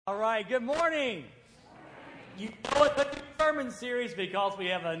All right, good morning. You know it's a new sermon series because we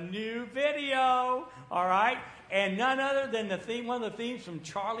have a new video, all right? And none other than one of the themes from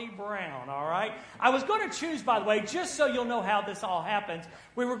Charlie Brown, all right? I was going to choose, by the way, just so you'll know how this all happens,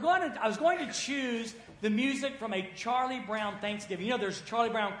 I was going to choose the music from a Charlie Brown Thanksgiving. You know, there's Charlie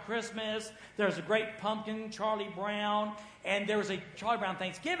Brown Christmas, there's a Great Pumpkin, Charlie Brown, and there was a Charlie Brown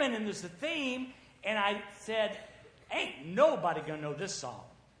Thanksgiving, and there's a theme, and I said, ain't nobody going to know this song.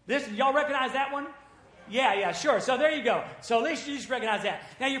 Y'all recognize that one? Yeah, sure. So there you go. So at least you just recognize that.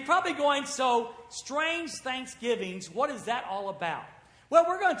 Now you're probably going, so strange Thanksgivings, what is that all about? Well,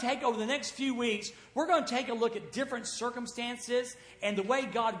 we're going to take, over the next few weeks, we're going to take a look at different circumstances and the way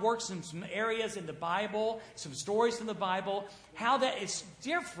God works in some areas in the Bible, some stories from the Bible, how that is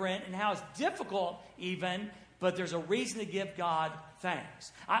different and how it's difficult even, but there's a reason to give God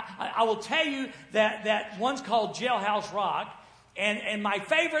thanks. I will tell you that one's called Jailhouse Rock, and my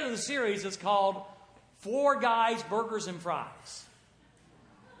favorite of the series is called Four Guys, Burgers, and Fries.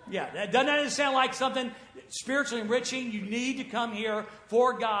 Yeah, doesn't that sound like something spiritually enriching? You need to come here,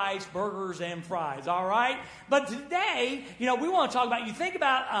 Four Guys, Burgers, and Fries, all right? But today, we want to talk about, you think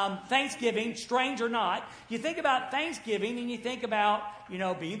about Thanksgiving, strange or not, you think about Thanksgiving and you think about,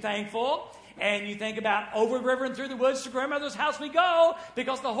 being thankful. And you think about over the river and through the woods to grandmother's house we go,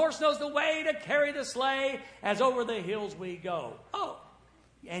 because the horse knows the way to carry the sleigh as over the hills we go. Oh,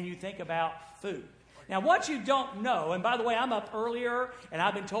 and you think about food. Now, what you don't know, and by the way, I'm up earlier, and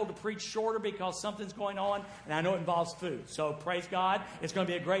I've been told to preach shorter because something's going on, and I know it involves food. So praise God, it's going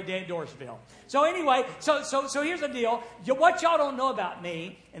to be a great day at Dorrisville. So anyway, so here's the deal. What y'all don't know about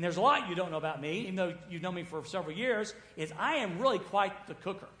me, and there's a lot you don't know about me, even though you've known me for several years, is I am really quite the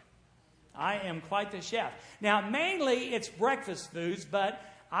cooker. I am quite the chef. Now, mainly it's breakfast foods, but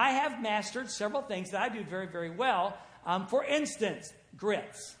I have mastered several things that I do very, very well. For instance,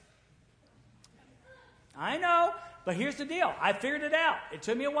 grits. I know, but here's the deal. I figured it out. It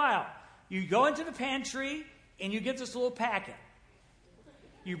took me a while. You go into the pantry and you get this little packet.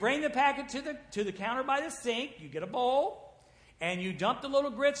 You bring the packet to the counter by the sink. You get a bowl, and you dump the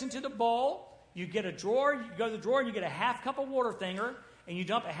little grits into the bowl. You get a drawer. You go to the drawer and you get a half cup of water thinger. And you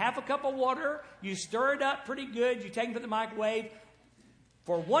dump a half a cup of water, you stir it up pretty good, you take it to the microwave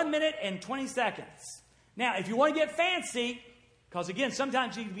for 1 minute and 20 seconds. Now, if you want to get fancy, because again,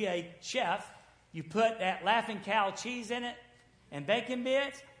 sometimes you can be a chef, you put that Laughing Cow cheese in it and bacon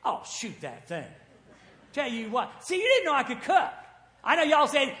bits. Oh, shoot that thing. Tell you what. See, you didn't know I could cook. I know y'all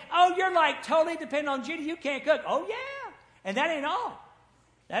saying, oh, you're like totally dependent on Judy, you can't cook. Oh, yeah. And that ain't all.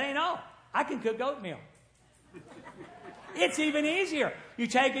 That ain't all. I can cook oatmeal. It's even easier. You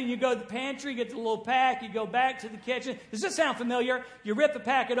take it and you go to the pantry, get the little pack, you go back to the kitchen. Does this sound familiar? You rip the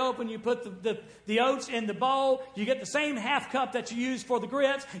packet open, you put the oats in the bowl, you get the same half cup that you use for the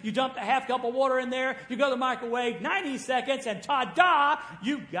grits, you dump the half cup of water in there, you go to the microwave, 90 seconds, and ta-da,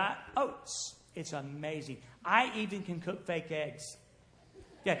 you've got oats. It's amazing. I even can cook fake eggs.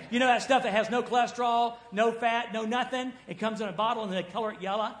 Yeah, you know that stuff that has no cholesterol, no fat, no nothing? It comes in a bottle and they color it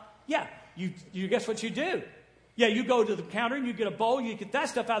yellow? Yeah, you guess what you do? Yeah, you go to the counter and you get a bowl, you get that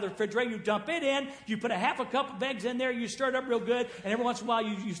stuff out of the refrigerator, you dump it in, you put a half a cup of eggs in there, you stir it up real good, and every once in a while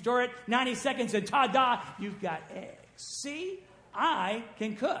you stir it, 90 seconds, and ta-da, you've got eggs. See, I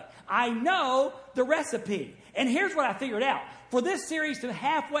can cook. I know the recipe. And here's what I figured out. For this series to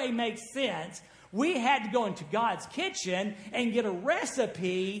halfway make sense, we had to go into God's kitchen and get a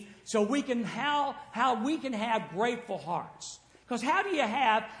recipe so we can how we can have grateful hearts. Because how do you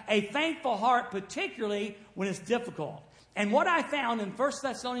have a thankful heart, particularly when it's difficult? And what I found in 1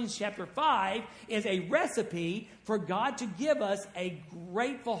 Thessalonians chapter 5 is a recipe for God to give us a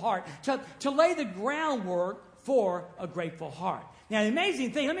grateful heart, to lay the groundwork for a grateful heart. Now, the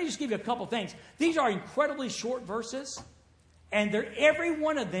amazing thing, let me just give you a couple things. These are incredibly short verses, and every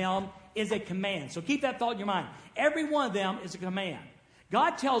one of them is a command. So keep that thought in your mind. Every one of them is a command.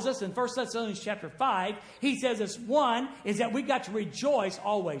 God tells us in 1 Thessalonians chapter 5, he says this one is that we've got to rejoice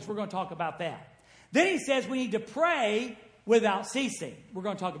always. We're going to talk about that. Then he says we need to pray without ceasing. We're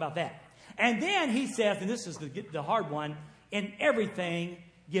going to talk about that. And then he says, and this is the hard one, in everything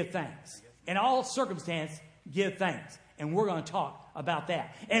give thanks. In all circumstance, give thanks. And we're going to talk about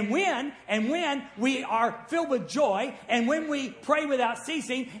that. And when we are filled with joy, and when we pray without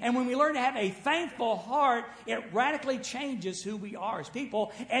ceasing, and when we learn to have a thankful heart, it radically changes who we are as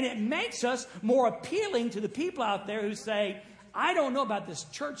people. And it makes us more appealing to the people out there who say, I don't know about this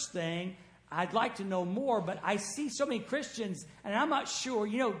church thing. I'd like to know more, but I see so many Christians, and I'm not sure.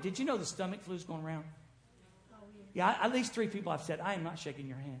 Did you know the stomach flu is going around? Yeah, at least 3 people I've said, I am not shaking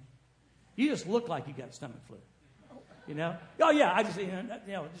your hand. You just look like you got stomach flu. You know? Oh, yeah, I just,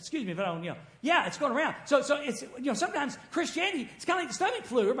 excuse me if I don't, Yeah, it's going around. So it's, sometimes Christianity, it's kind of like the stomach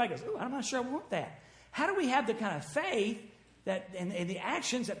flu. Everybody goes, oh, I'm not sure I want that. How do we have the kind of faith that, and the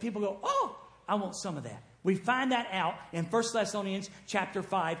actions that people go, oh, I want some of that? We find that out in 1 Thessalonians chapter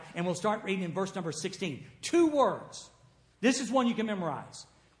 5, and we'll start reading in verse number 16. 2 words. This is one you can memorize.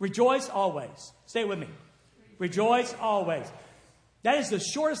 Rejoice always. Stay with me. Rejoice always. That is the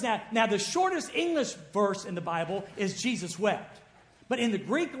shortest. Now, the shortest English verse in the Bible is Jesus wept. But in the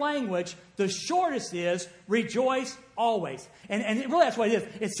Greek language, the shortest is rejoice always. And really that's what it is.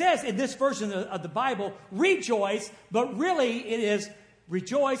 It says in this version of the Bible, rejoice, but really it is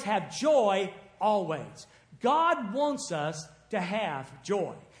rejoice, have joy always. God wants us to have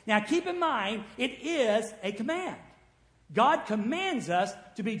joy. Now keep in mind, it is a command. God commands us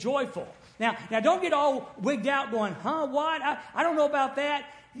to be joyful. Now don't get all wigged out going, what? I don't know about that.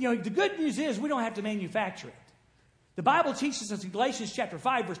 The good news is we don't have to manufacture it. The Bible teaches us in Galatians chapter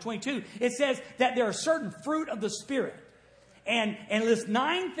 5, verse 22, it says that there are certain fruit of the Spirit. And it lists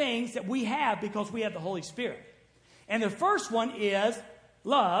 9 things that we have because we have the Holy Spirit. And the first one is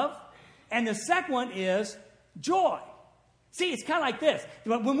love. And the second one is joy. See, it's kind of like this.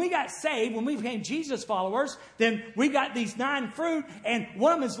 When we got saved, when we became Jesus followers, then we got these 9 fruit, and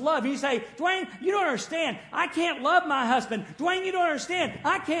one of them is love. And you say, Dwayne, you don't understand. I can't love my husband. Dwayne, you don't understand.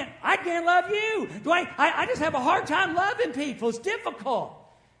 I can't love you. Dwayne, I just have a hard time loving people. It's difficult.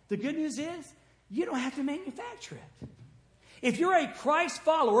 The good news is, you don't have to manufacture it. If you're a Christ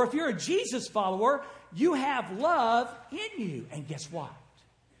follower, if you're a Jesus follower, you have love in you. And guess what?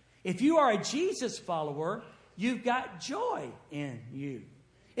 If you are a Jesus follower, you've got joy in you.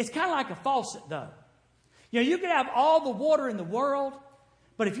 It's kind of like a faucet, though. You can have all the water in the world,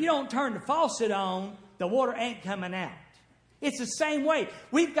 but if you don't turn the faucet on, the water ain't coming out. It's the same way.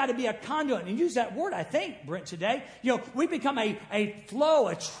 We've got to be a conduit. And use that word, I think, Brent, today. We become a flow,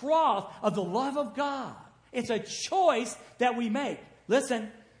 a trough of the love of God. It's a choice that we make. Listen,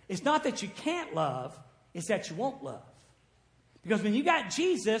 it's not that you can't love, it's that you won't love. Because when you got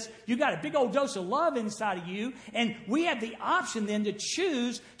Jesus, you got a big old dose of love inside of you. And we have the option then to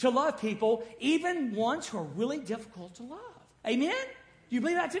choose to love people, even ones who are really difficult to love. Amen? Do you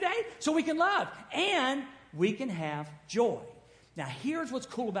believe that today? So we can love. And we can have joy. Now, here's what's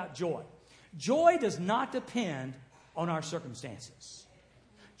cool about joy. Joy does not depend on our circumstances.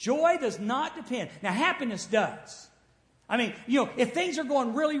 Joy does not depend. Now, happiness does. I mean, if things are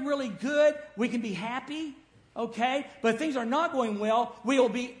going really, really good, we can be happy. Okay? But if things are not going well, we will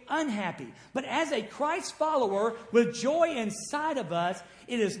be unhappy. But as a Christ follower with joy inside of us,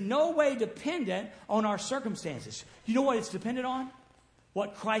 it is no way dependent on our circumstances. You know what it's dependent on?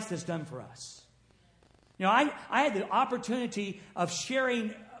 What Christ has done for us. I had the opportunity of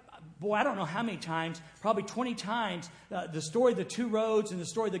sharing, I don't know how many times, probably 20 times, the story of the 2 roads and the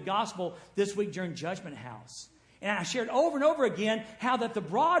story of the gospel this week during Judgment House. And I shared over and over again how that the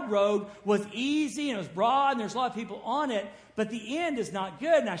broad road was easy and it was broad and there's a lot of people on it, but the end is not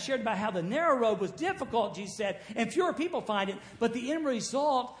good. And I shared about how the narrow road was difficult, Jesus said, and fewer people find it, but the end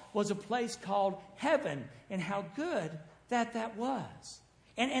result was a place called heaven, and how good that was.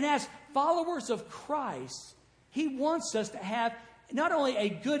 And as followers of Christ, He wants us to have not only a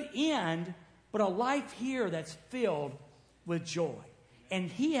good end, but a life here that's filled with joy.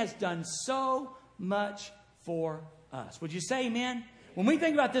 And He has done so much for us. Would you say amen? When we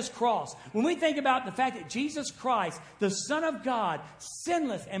think about this cross, when we think about the fact that Jesus Christ, the Son of God,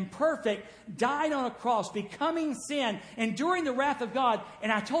 sinless and perfect, died on a cross, becoming sin, enduring the wrath of God,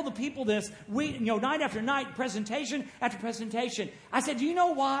 and I told the people this, night after night, presentation after presentation, I said, do you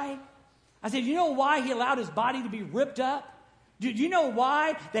know why? I said, you know why He allowed His body to be ripped up? Do you know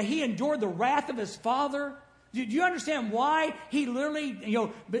why that He endured the wrath of His Father? Do you understand why He literally,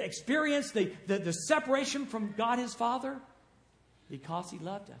 experienced the separation from God His Father? Because He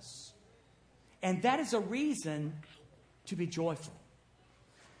loved us. And that is a reason to be joyful.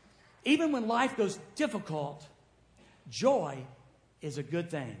 Even when life goes difficult, joy is a good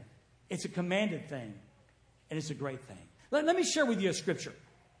thing. It's a commanded thing. And it's a great thing. Let me share with you a scripture.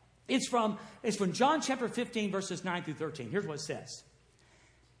 It's from John chapter 15, verses 9 through 13. Here's what it says.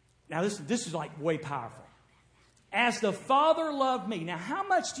 Now, this is like way powerful. As the Father loved me. Now, how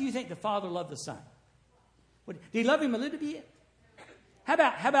much do you think the Father loved the Son? Did He love Him a little bit? How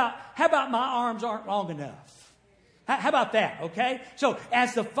about my arms aren't long enough? How about that, okay? So,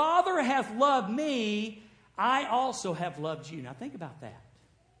 as the Father hath loved me, I also have loved you. Now, think about that.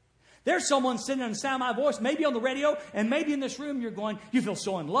 There's someone sitting on the sound of my voice, maybe on the radio, and maybe in this room you feel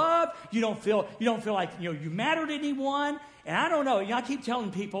so in love, you don't feel like you matter to anyone. And I don't know, I keep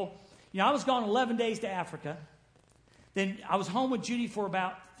telling people, I was gone 11 days to Africa. Then I was home with Judy for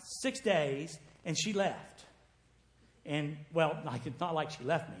about 6 days, and she left. And, well, it's not like she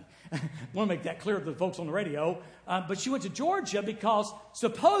left me. I want to make that clear to the folks on the radio. But she went to Georgia because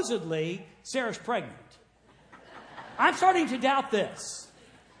supposedly Sarah's pregnant. I'm starting to doubt this.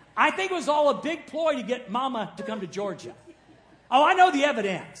 I think it was all a big ploy to get Mama to come to Georgia. Oh, I know the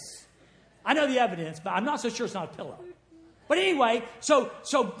evidence. But I'm not so sure it's not a pillow. But anyway, so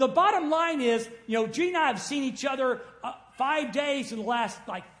the bottom line is, Judy and I have seen each other 5 days in the last,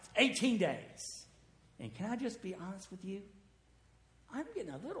 18 days. And can I just be honest with you? I'm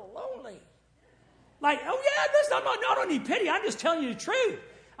getting a little lonely. I'm not on any pity. I'm just telling you the truth.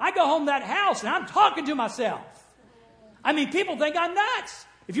 I go home to that house, and I'm talking to myself. I mean, people think I'm nuts.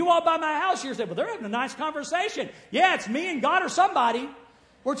 If you walk by my house, you're saying, well, they're having a nice conversation. Yeah, it's me and God or somebody.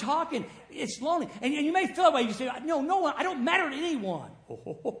 We're talking. It's lonely. And you may feel that way. You say, no one, I don't matter to anyone.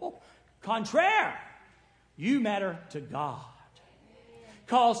 Contraire. You matter to God.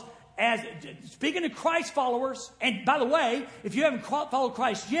 Because speaking to Christ followers, and by the way, if you haven't followed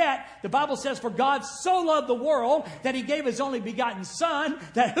Christ yet, the Bible says, for God so loved the world that he gave his only begotten Son,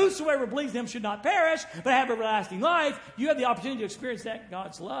 that whosoever believes in him should not perish, but have everlasting life. You have the opportunity to experience that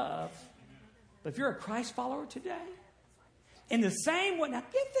God's love. But if you're a Christ follower today, in the same way, now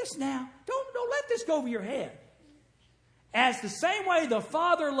get this now, don't let this go over your head. As the same way the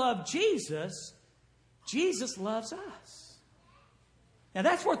Father loved Jesus, Jesus loves us. Now,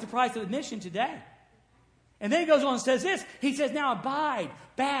 that's worth the price of admission today. And then he goes on and says this. He says, now abide,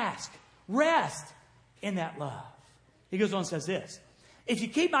 bask, rest in that love. He goes on and says this. If you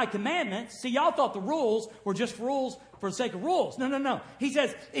keep my commandments, see, y'all thought the rules were just rules for the sake of rules. No. He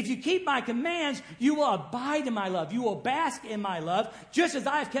says, if you keep my commands, you will abide in my love. You will bask in my love, just as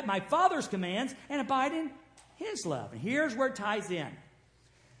I have kept my Father's commands and abide in his love. And here's where it ties in.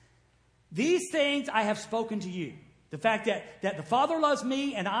 These things I have spoken to you. The fact that the Father loves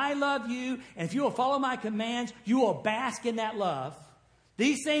me and I love you, and if you will follow my commands, you will bask in that love.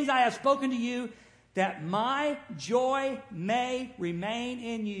 These things I have spoken to you, that my joy may remain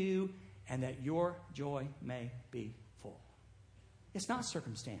in you, and that your joy may be full. It's not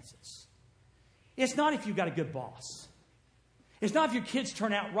circumstances. It's not if you've got a good boss. It's not if your kids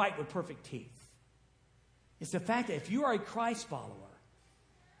turn out right with perfect teeth. It's the fact that if you are a Christ follower,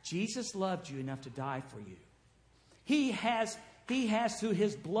 Jesus loved you enough to die for you. He has, through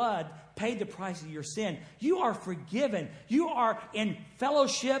his blood, paid the price of your sin. You are forgiven. You are in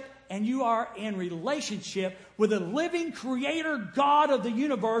fellowship and you are in relationship with the living creator God of the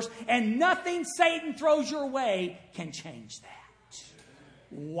universe, and nothing Satan throws your way can change that.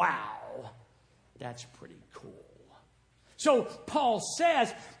 Wow. That's pretty cool. So Paul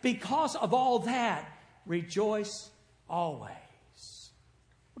says, because of all that, rejoice always.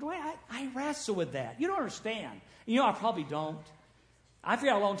 Dwayne, I wrestle with that. You don't understand. I probably don't. I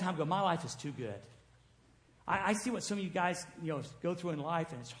figured out a long time ago, my life is too good. I see what some of you guys, go through in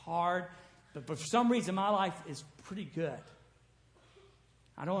life, and it's hard. But for some reason, my life is pretty good.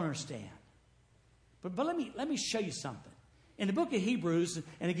 I don't understand. But let me show you something. In the book of Hebrews,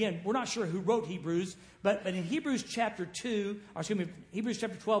 and again, we're not sure who wrote Hebrews, but in Hebrews chapter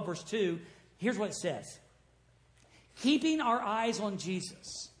 12, verse 2, here's what it says. Keeping our eyes on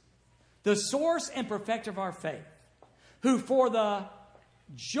Jesus, the source and perfecter of our faith, who for the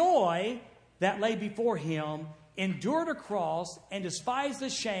joy that lay before him endured a cross and despised the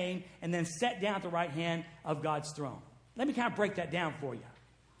shame, and then sat down at the right hand of God's throne. Let me kind of break that down for you.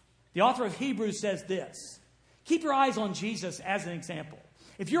 The author of Hebrews says this. Keep your eyes on Jesus as an example.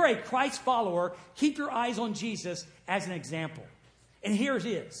 If you're a Christ follower, keep your eyes on Jesus as an example. And here it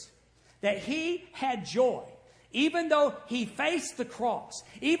is. That he had joy. Even though he faced the cross,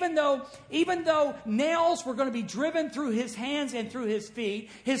 even though nails were going to be driven through his hands and through his feet,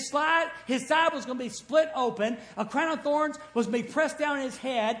 his side was going to be split open, a crown of thorns was going to be pressed down his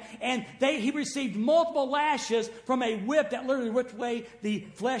head, and he received multiple lashes from a whip that literally ripped away the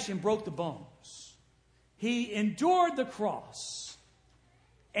flesh and broke the bones. He endured the cross,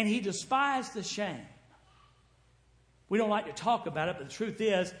 and he despised the shame. We don't like to talk about it, but the truth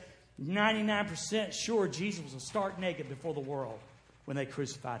is, 99% sure Jesus was stark naked before the world when they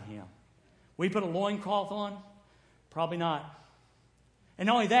crucified him. We put a loincloth on? Probably not. And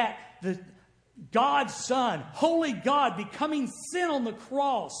not only that, God's Son, holy God, becoming sin on the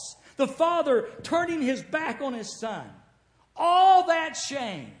cross. The Father turning his back on his Son. All that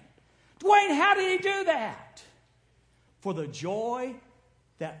shame. Dwayne, how did he do that? For the joy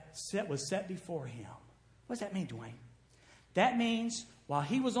that was set before him. What does that mean, Dwayne? That means while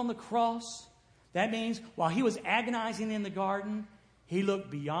he was on the cross, that means while he was agonizing in the garden, he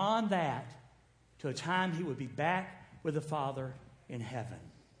looked beyond that to a time he would be back with the Father in heaven.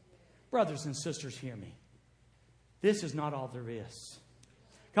 Brothers and sisters, hear me. This is not all there is.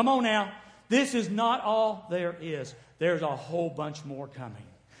 Come on now. This is not all there is. There's a whole bunch more coming.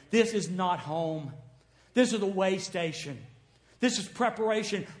 This is not home. This is a way station. This is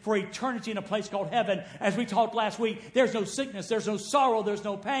preparation for eternity in a place called heaven. As we talked last week, there's no sickness, there's no sorrow, there's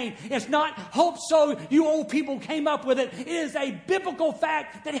no pain. It's not hope so you old people came up with it. It is a biblical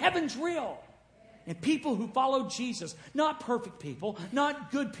fact that heaven's real. And people who follow Jesus, not perfect people,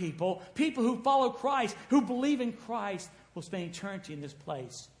 not good people, people who follow Christ, who believe in Christ, will spend eternity in this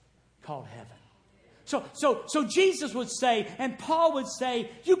place called heaven. So Jesus would say, and Paul would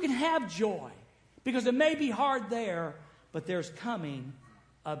say, you can have joy because it may be hard there, but there's coming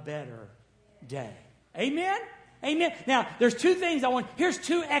a better day. Amen? Amen. Now, there's two things I want. Here's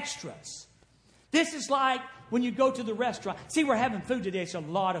two extras. This is like when you go to the restaurant. See, we're having food today, so a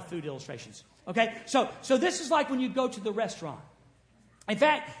lot of food illustrations. Okay? So this is like when you go to the restaurant. In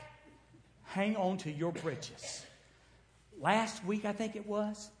fact, hang on to your britches. Last week, I think it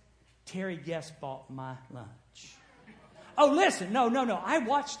was, Terry Guest bought my lunch. Oh, listen. No. I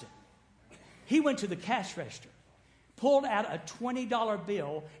watched it. He went to the cash register, pulled out a $20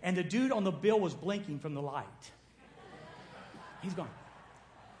 bill, and the dude on the bill was blinking from the light. He's going.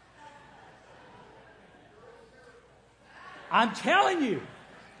 I'm telling you.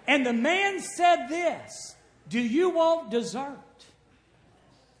 And the man said this, do you want dessert?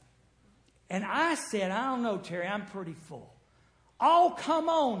 And I said, I don't know, Terry, I'm pretty full. Oh, come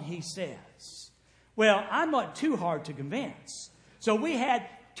on, he says. Well, I'm not too hard to convince. So we had,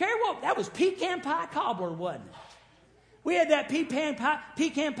 Terry, what? That was pecan pie cobbler, wasn't it? We had that pecan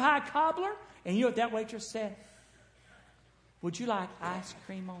pie cobbler, and you know what that waitress said? Would you like ice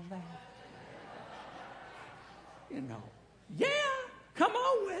cream on that? You know, yeah, come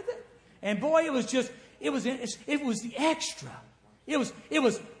on with it. And boy, it was the extra. It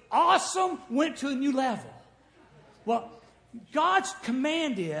was awesome, went to a new level. Well, God's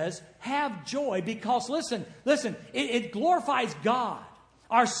command is have joy because, listen, it glorifies God.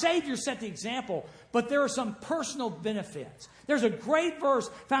 Our Savior set the example, but there are some personal benefits. There's a great verse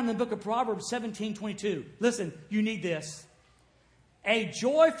found in the book of Proverbs 17:22. Listen, you need this. A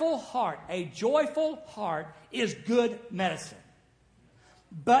joyful heart is good medicine.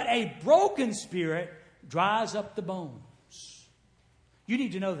 But a broken spirit dries up the bones. You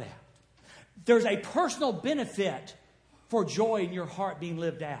need to know that. There's a personal benefit for joy in your heart being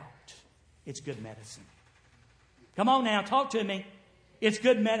lived out. It's good medicine. Come on now, talk to me. It's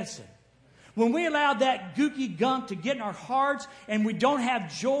good medicine. When we allow that gooky gunk to get in our hearts and we don't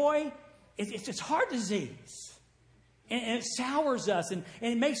have joy, it's heart disease. And it sours us and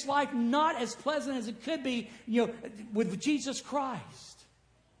it makes life not as pleasant as it could be, with Jesus Christ.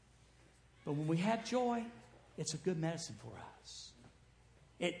 But when we have joy, it's a good medicine for us.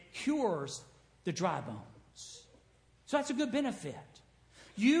 It cures the dry bones. So that's a good benefit.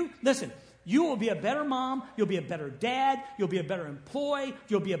 You will be a better mom. You'll be a better dad. You'll be a better employee.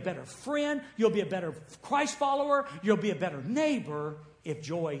 You'll be a better friend. You'll be a better Christ follower. You'll be a better neighbor if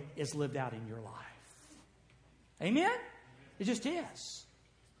joy is lived out in your life. Amen? It just is.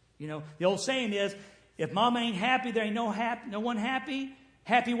 The old saying is, if mama ain't happy, there ain't no one happy.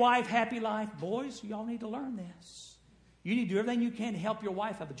 Happy wife, happy life. Boys, y'all need to learn this. You need to do everything you can to help your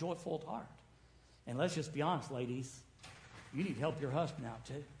wife have a joyful heart. And let's just be honest, ladies. You need to help your husband out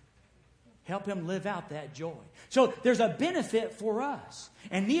too. Help him live out that joy. So there's a benefit for us.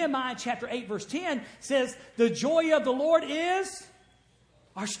 And Nehemiah chapter 8 verse 10 says, the joy of the Lord is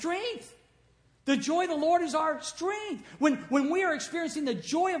our strength. The joy of the Lord is our strength. When we are experiencing the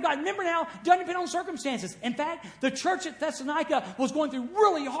joy of God, remember now, it doesn't depend on circumstances. In fact, the church at Thessalonica was going through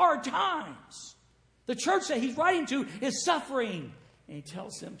really hard times. The church that he's writing to is suffering. And he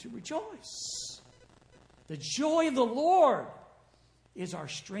tells them to rejoice. The joy of the Lord is our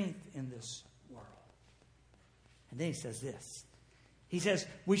strength in this world. And then he says this. He says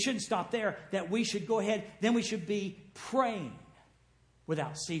we shouldn't stop there, that we should go ahead, then we should be praying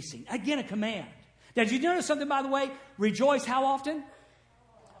without ceasing. Again, a command. Now, did you notice something, by the way? Rejoice how often?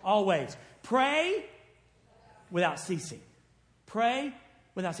 Always. Pray without ceasing. Pray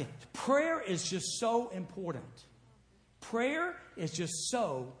without ceasing. Prayer is just so important. Prayer is just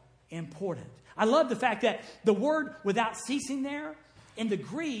so important. I love the fact that the word without ceasing there in the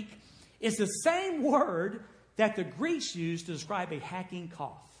Greek is the same word that the Greeks used to describe a hacking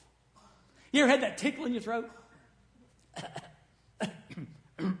cough. You ever had that tickle in your throat?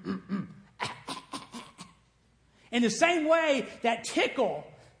 In the same way that tickle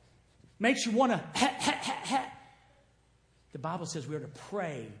makes you want to the Bible says we are to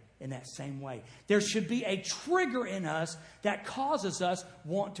pray in that same way. There should be a trigger in us that causes us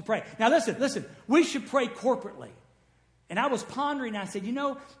want to pray. Now listen, we should pray corporately. And I was pondering, and I said,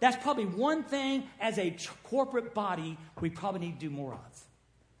 that's probably one thing as a corporate body we probably need to do more of.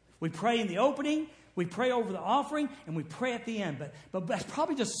 We pray in the opening, we pray over the offering, and we pray at the end. But that's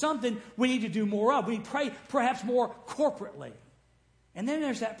probably just something we need to do more of. We need to pray perhaps more corporately. And then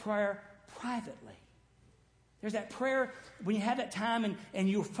there's that prayer privately. There's that prayer when you have that time and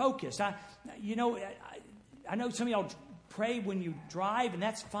you're focused. I know some of y'all pray when you drive, and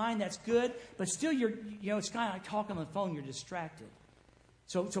that's fine, that's good. But still, it's kind of like talking on the phone, you're distracted.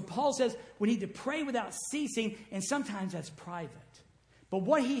 So Paul says we need to pray without ceasing, and sometimes that's private. But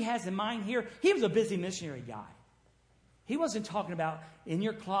what he has in mind here, he was a busy missionary guy. He wasn't talking about in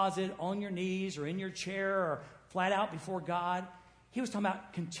your closet, on your knees, or in your chair, or flat out before God. He was talking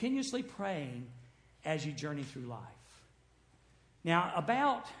about continuously praying as you journey through life. Now,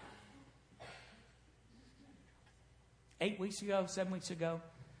 about 7 weeks ago,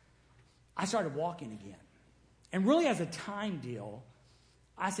 I started walking again. And really as a time deal,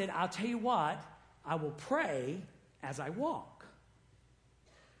 I said, I'll tell you what, I will pray as I walk.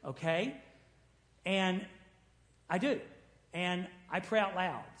 Okay? And I do. And I pray out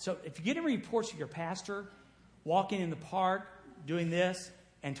loud. So if you get any reports of your pastor walking in the park, doing this,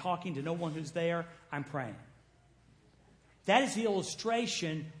 and talking to no one who's there, I'm praying. That is the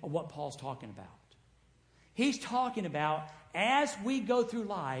illustration of what Paul's talking about. He's talking about, as we go through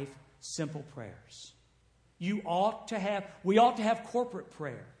life, simple prayers. We ought to have corporate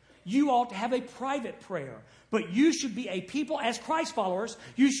prayer. You ought to have a private prayer. But you should be a people, as Christ followers,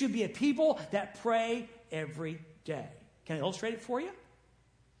 you should be a people that pray every day. Can I illustrate it for you?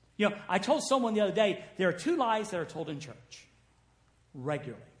 I told someone the other day, there are 2 lies that are told in church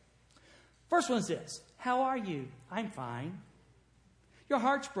regularly. First one is this: how are you? I'm fine. Your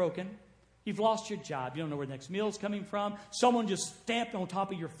heart's broken. You've lost your job. You don't know where the next meal is coming from. Someone just stamped on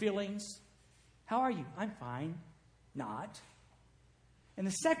top of your feelings. How are you? I'm fine. Not. And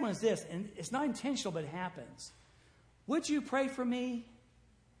the second one is this, and it's not intentional, but it happens. Would you pray for me?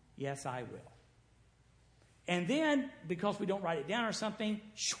 Yes, I will. And then, because we don't write it down or something,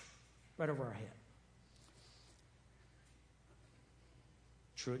 right over our head.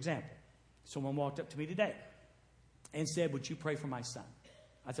 True example. Someone walked up to me today and said, would you pray for my son?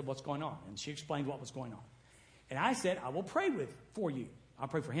 I said, what's going on? And she explained what was going on. And I said, I will pray for you. I'll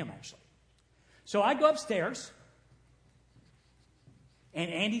pray for him, actually. So I go upstairs, and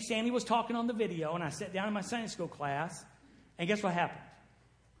Andy Stanley was talking on the video, and I sat down in my Sunday school class, and guess what happened?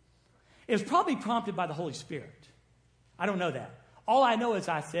 It was probably prompted by the Holy Spirit. I don't know that. All I know is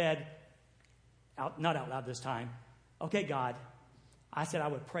I said, not out loud this time, okay, God, I said I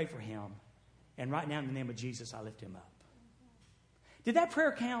would pray for him, and right now in the name of Jesus, I lift him up. Did that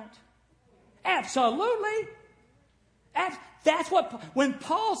prayer count? Absolutely. That's what, when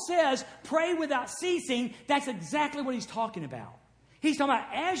Paul says pray without ceasing, that's exactly what he's talking about. He's talking about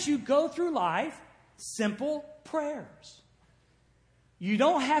as you go through life, simple prayers. You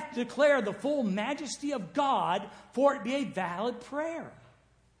don't have to declare the full majesty of God for it to be a valid prayer.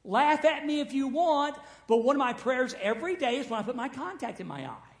 Laugh at me if you want, but one of my prayers every day is when I put my contact in my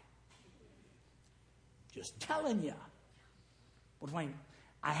eye. Just telling you. Well, Dwayne,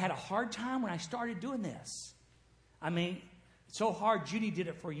 I had a hard time when I started doing this. I mean, it's so hard. Judy did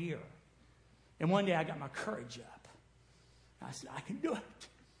it for a year. And one day I got my courage up. I said, I can do it.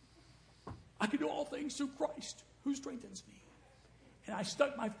 I can do all things through Christ who strengthens me. And I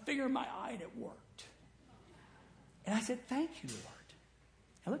stuck my finger in my eye and it worked. And I said, thank you, Lord.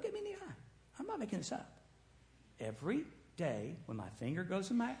 And look at me in the eye. I'm not making this up. Every day when my finger goes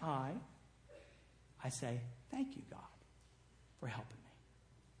in my eye, I say, thank you, God, for helping me.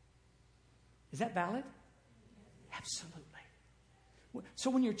 Is that valid? Absolutely. So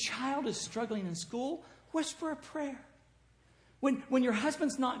when your child is struggling in school, whisper a prayer. When your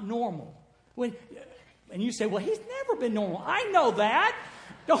husband's not normal, and you say, well, he's never been normal. I know that.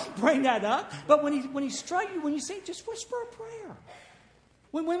 Don't bring that up. But when he's struggling, when you say, just whisper a prayer.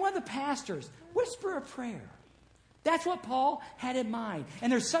 When one of the pastors, whisper a prayer. That's what Paul had in mind.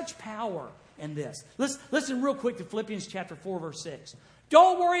 And there's such power in this. Listen real quick to Philippians chapter 4, verse 6.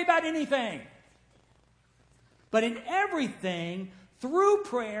 Don't worry about anything. But in everything, through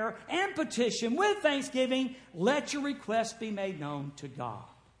prayer and petition with thanksgiving, let your requests be made known to God.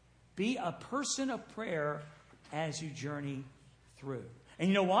 Be a person of prayer as you journey through. And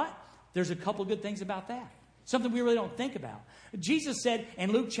you know what? There's a couple of good things about that. Something we really don't think about. Jesus said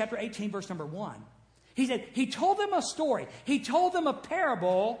in Luke chapter 18, verse number 1, he said, he told them a story. He told them a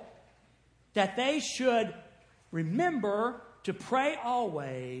parable that they should remember to pray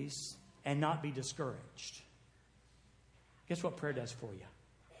always and not be discouraged. Guess what prayer does for you?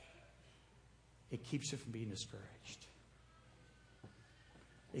 It keeps you from being discouraged.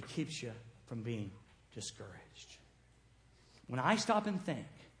 It keeps you from being discouraged. When I stop and think,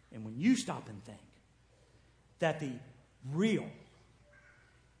 and when you stop and think, that the real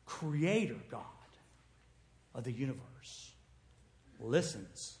Creator God of the universe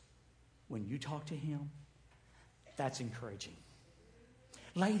listens when you talk to Him, that's encouraging.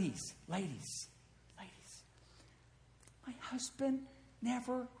 Ladies, my husband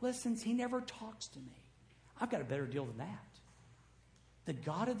never listens. He never talks to me. I've got a better deal than that. The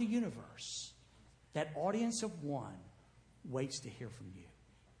God of the universe, that audience of one, waits to hear from you.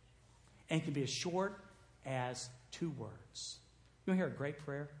 And it can be as short as 2 words. You want to hear a great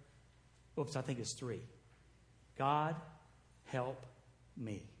prayer? Oops, I think it's 3. God, help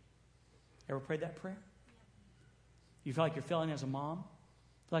me. Ever prayed that prayer? You feel like you're failing as a mom?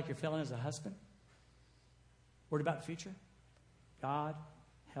 Feel like you're failing as a husband? Worried about the future? God,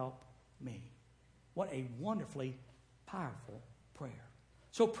 help me. What a wonderfully powerful prayer.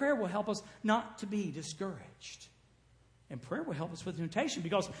 So prayer will help us not to be discouraged. And prayer will help us with temptation,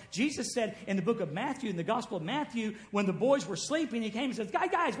 because Jesus said in the book of Matthew, in the Gospel of Matthew, when the boys were sleeping, He came and says,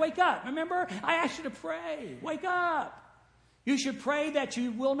 guys, wake up. Remember, I asked you to pray. Wake up. You should pray that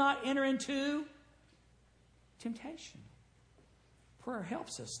you will not enter into temptation. Prayer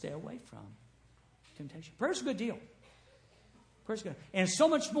helps us stay away from temptation. Prayer's a good deal. Prayer's good. And so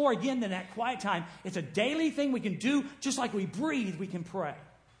much more, again, than that quiet time. It's a daily thing we can do. Just like we breathe, we can pray.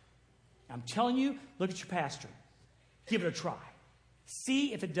 I'm telling you, look at your pastor. Give it a try.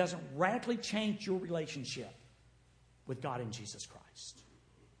 See if it doesn't radically change your relationship with God and Jesus Christ.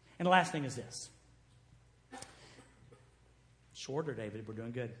 And the last thing is this. Shorter, David. We're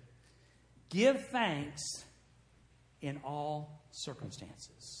doing good. Give thanks in all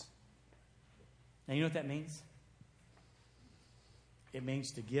circumstances. Now, you know what that means? It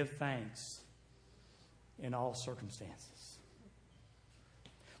means to give thanks in all circumstances.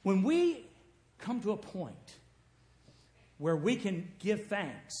 When we come to a point where we can give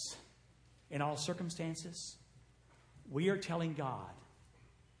thanks in all circumstances, we are telling God,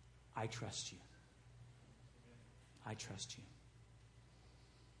 I trust you. I trust you.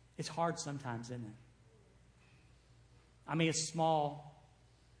 It's hard sometimes, isn't it? I mean, it's small.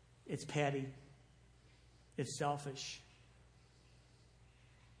 It's petty. It's selfish.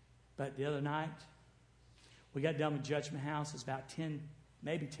 But the other night, we got done with Judgment House. It's about 10,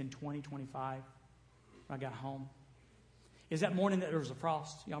 maybe 10:20, 25 when I got home. Is that morning that there was a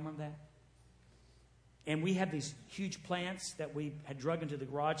frost? Y'all remember that? And we had these huge plants that we had drug into the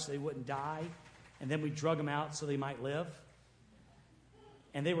garage so they wouldn't die. And then we drug them out so they might live.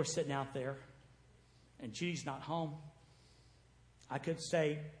 And they were sitting out there. And Judy's not home. I could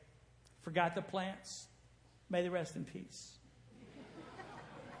say, forgot the plants. May they rest in peace.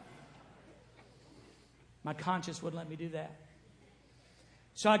 My conscience wouldn't let me do that.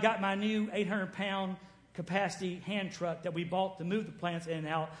 So I got my new 800-pound capacity hand truck that we bought to move the plants in and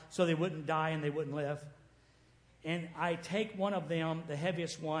out so they wouldn't die and they wouldn't live. And I take one of them, the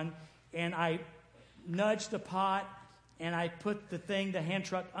heaviest one, and I nudge the pot, and I put the hand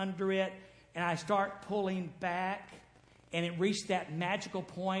truck under it, and I start pulling back, and it reached that magical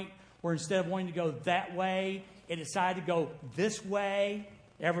point where instead of wanting to go that way, it decided to go this way.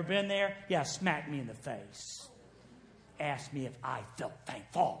 Ever been there? Yeah, smacked me in the face. Asked me if I felt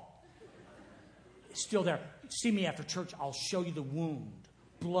thankful. It's still there. See me after church, I'll show you the wound.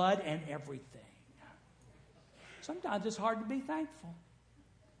 Blood and everything. Sometimes it's hard to be thankful.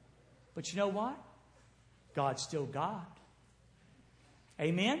 But you know what? God's still God.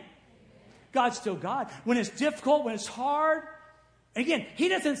 Amen? God's still God. When it's difficult, when it's hard. And again, He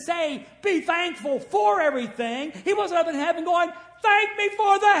doesn't say, be thankful for everything. He wasn't up in heaven going, thank me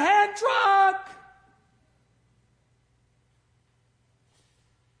for the hand truck.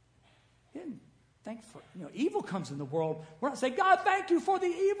 He didn't thank for, evil comes in the world. We're not saying, God, thank you for the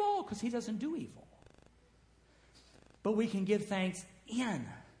evil, because He doesn't do evil. But we can give thanks in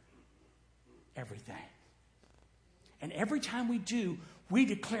everything. And every time we do, we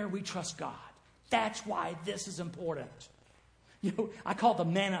declare we trust God. That's why this is important. I call it the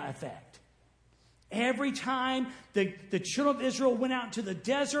manna effect. Every time the children of Israel went out into the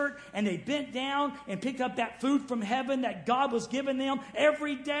desert and they bent down and picked up that food from heaven that God was giving them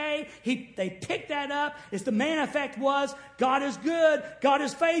every day, they picked that up. As the manna effect was, God is good, God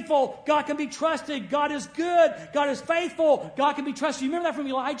is faithful, God can be trusted, God is good, God is faithful, God can be trusted. You remember that from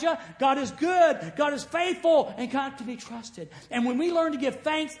Elijah? God is good, God is faithful, and God can be trusted. And when we learn to give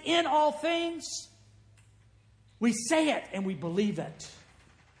thanks in all things, We say it and we believe it.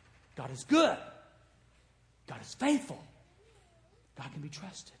 God is good. God is faithful. God can be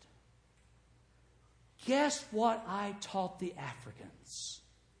trusted. Guess what I taught the Africans?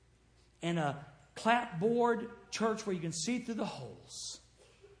 In a clapboard church where you can see through the holes.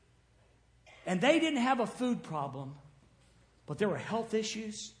 And they didn't have a food problem, but there were health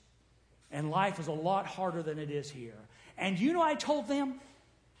issues, and life was a lot harder than it is here. And you know, I told them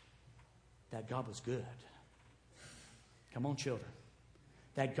that God was good. Come on, children.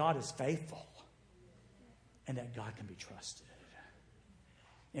 That God is faithful, and that God can be trusted.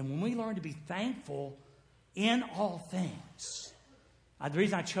 And when we learn to be thankful in all things, the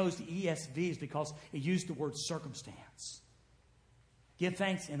reason I chose the ESV is because it used the word circumstance. Give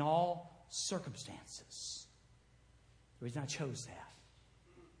thanks in all circumstances. The reason I chose that,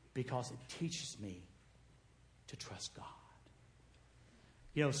 because it teaches me to trust God.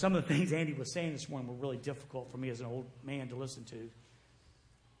 You know, some of the things Andy was saying this morning were really difficult for me as an old man to listen to.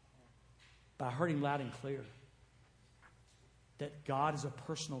 But I heard him loud and clear. That God is a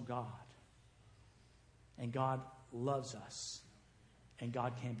personal God. And God loves us. And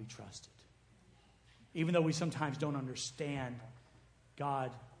God can be trusted. Even though we sometimes don't understand,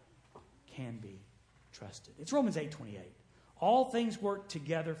 God can be trusted. It's Romans 8:28. All things work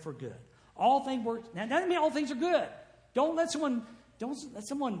together for good. All things work. Now, that doesn't mean all things are good. Don't let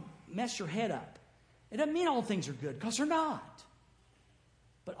someone mess your head up. It doesn't mean all things are good, because they're not.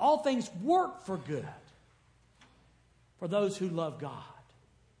 But all things work for good. For those who love God.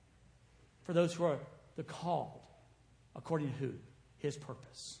 For those who are the called according to who? His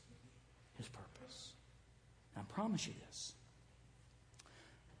purpose. His purpose. Now, I promise you this.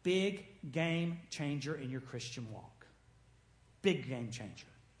 Big game changer in your Christian walk. Big game changer.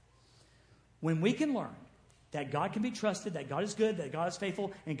 When we can learn that God can be trusted, that God is good, that God is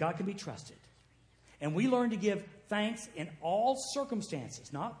faithful, and God can be trusted. And we learn to give thanks in all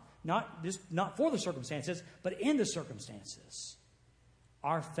circumstances, not for the circumstances, but in the circumstances.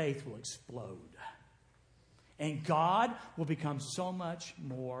 Our faith will explode. And God will become so much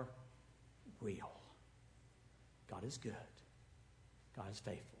more real. God is good. God is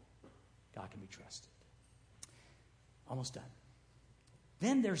faithful. God can be trusted. Almost done.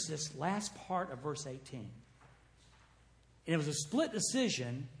 Then there's this last part of verse 18. And it was a split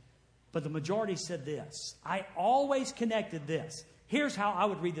decision, but the majority said this. I always connected this. Here's how I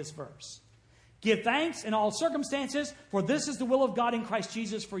would read this verse. Give thanks in all circumstances, for this is the will of God in Christ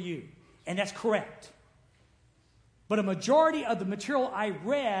Jesus for you. And that's correct. But a majority of the material I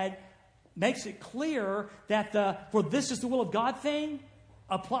read makes it clear that the for this is the will of God thing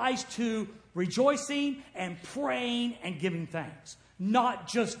applies to rejoicing and praying and giving thanks. Not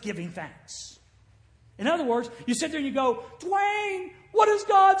just giving thanks. In other words, you sit there and you go, Dwayne, what is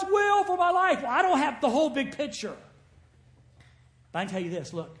God's will for my life? Well, I don't have the whole big picture. But I can tell you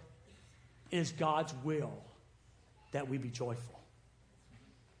this, look. It is God's will that we be joyful.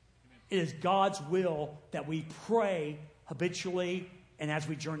 It is God's will that we pray habitually and as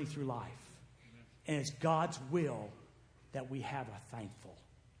we journey through life. And it's God's will that we have a thankful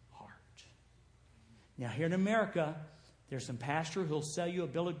heart. Now, here in America, there's some pastor who'll sell you a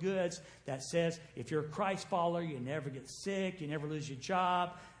bill of goods that says if you're a Christ follower, you never get sick, you never lose your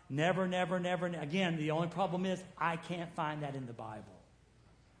job, never. Again, the only problem is I can't find that in the Bible.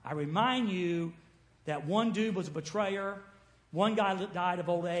 I remind you that one dude was a betrayer, one guy died of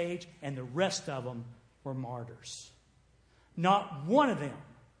old age, and the rest of them were martyrs. Not one of them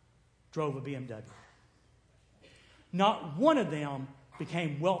drove a BMW. Not one of them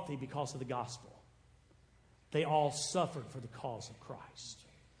became wealthy because of the gospel. They all suffered for the cause of Christ.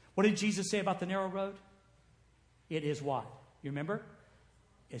 What did Jesus say about the narrow road? It is what? You remember?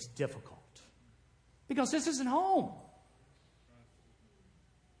 It's difficult. Because this isn't home.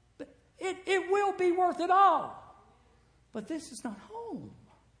 But it will be worth it all. But this is not home.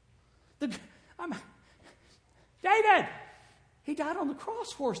 David, he died on the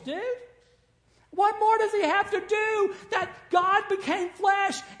cross for us, dude. What more does he have to do that God became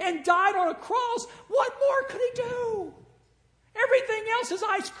flesh and died on a cross? What more could he do? Everything else is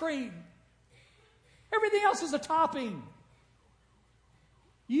ice cream. Everything else is a topping.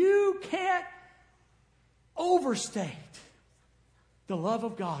 You can't overstate the love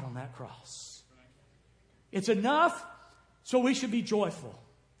of God on that cross. It's enough, so we should be joyful.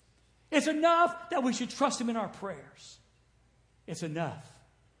 It's enough that we should trust Him in our prayers. It's enough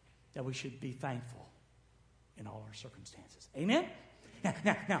that we should be thankful in all our circumstances. Amen?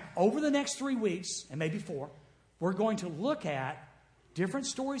 Now, over the next 3 weeks, and maybe 4, we're going to look at different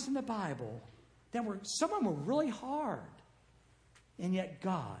stories in the Bible that some of them were really hard. And yet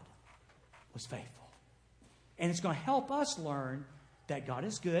God was faithful. And it's going to help us learn that God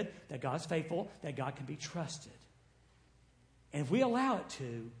is good, that God is faithful, that God can be trusted. And if we allow it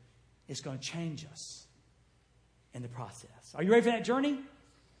to, it's going to change us in the process. Are you ready for that journey?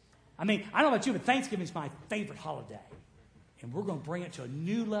 I mean, I don't know about you, but Thanksgiving is my favorite holiday. And we're going to bring it to a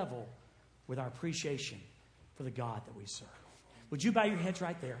new level with our appreciation for the God that we serve. Would you bow your heads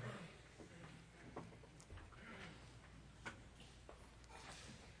right there?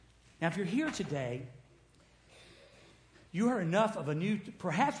 Now, if you're here today, you heard enough of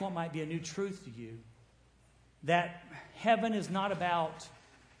perhaps what might be a new truth to you, that heaven is not about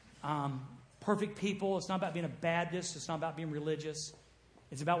perfect people. It's not about being a Baptist. It's not about being religious.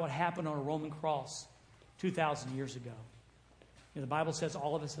 It's about what happened on a Roman cross 2,000 years ago. The Bible says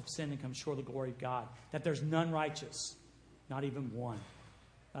all of us have sinned and come short of the glory of God, that there's none righteous, not even one.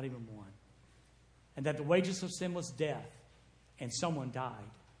 Not even one. And that the wages of sin was death, and someone died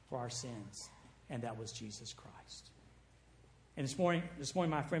for our sins, and that was Jesus Christ. And this morning,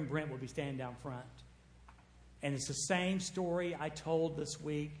 my friend Brent will be standing down front. And it's the same story I told this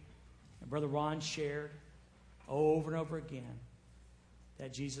week, and Brother Ron shared over and over again,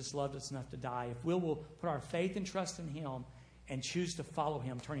 that Jesus loved us enough to die. If we will put our faith and trust in Him and choose to follow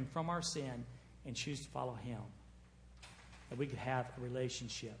Him, turning from our sin and choose to follow Him, that we could have a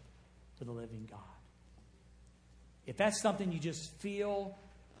relationship with the living God. If that's something you just feel,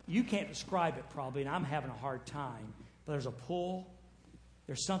 you can't describe it probably, and I'm having a hard time, but there's a pull.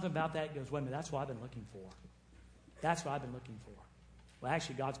 There's something about that that goes, wait a minute, that's what I've been looking for. That's what I've been looking for. Well,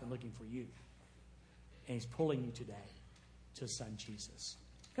 actually, God's been looking for you. And He's pulling you today to His Son, Jesus.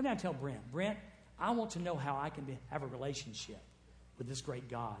 Come down and tell Brent, I want to know how I can have a relationship with this great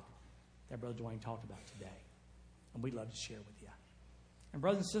God that Brother Dwayne talked about today. And we'd love to share with you. And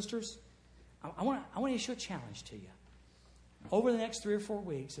brothers and sisters, I want to issue a challenge to you. Over the next 3 or 4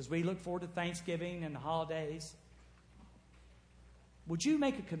 weeks, as we look forward to Thanksgiving and the holidays, would you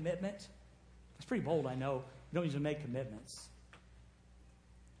make a commitment? It's pretty bold, I know. You don't usually make commitments.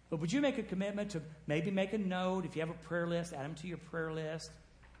 But would you make a commitment to maybe make a note? If you have a prayer list, add them to your prayer list.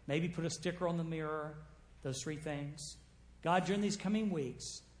 Maybe put a sticker on the mirror. Those 3 things. God, during these coming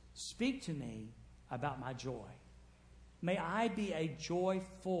weeks, speak to me about my joy. May I be a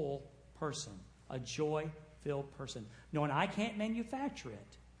joyful person, a joy-filled person, knowing I can't manufacture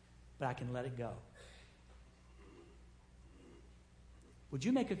it, but I can let it go. Would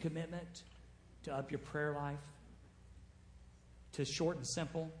you make a commitment to up your prayer life to short and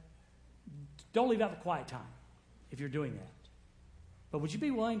simple? Don't leave out the quiet time if you're doing that. But would you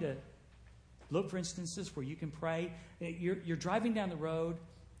be willing to look for instances where you can pray? You're driving down the road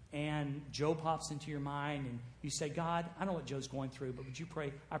and Joe pops into your mind and you say, God, I don't know what Joe's going through, but would you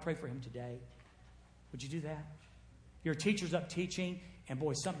pray? I pray for him today. Would you do that? Your teacher's up teaching and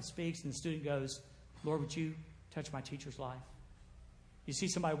boy, something speaks and the student goes, Lord, would you touch my teacher's life? You see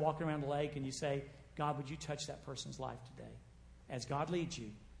somebody walking around the lake and you say, God, would you touch that person's life today? As God leads you,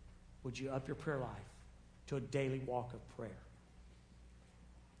 would you up your prayer life to a daily walk of prayer?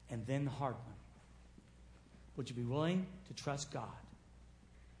 And then the hard one. Would you be willing to trust God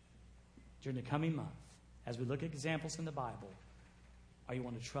during the coming month as we look at examples in the Bible? Or you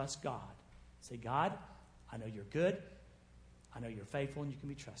want to trust God? Say, God, I know you're good. I know you're faithful and you can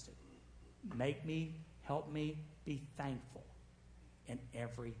be trusted. Help me be thankful in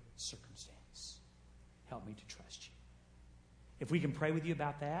every circumstance. Help me to trust you. If we can pray with you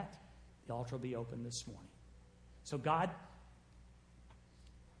about that, the altar will be open this morning. So God,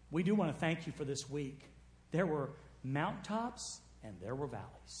 we do want to thank you for this week. There were mountaintops and there were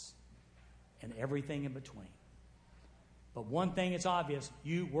valleys and everything in between. But one thing is obvious,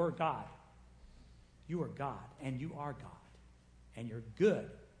 you were God. You are God and you are God. And you're good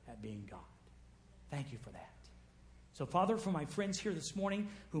at being God. Thank you for that. So, Father, for my friends here this morning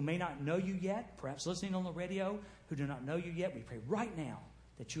who may not know you yet, perhaps listening on the radio, who do not know you yet, we pray right now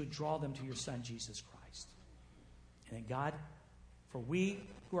that you would draw them to your Son, Jesus Christ. And then, God, for we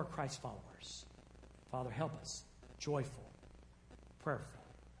who are Christ followers, Father, help us joyful, prayerful,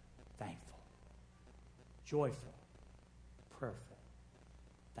 thankful. Joyful, prayerful,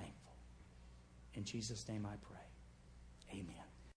 thankful. In Jesus' name I pray. Amen.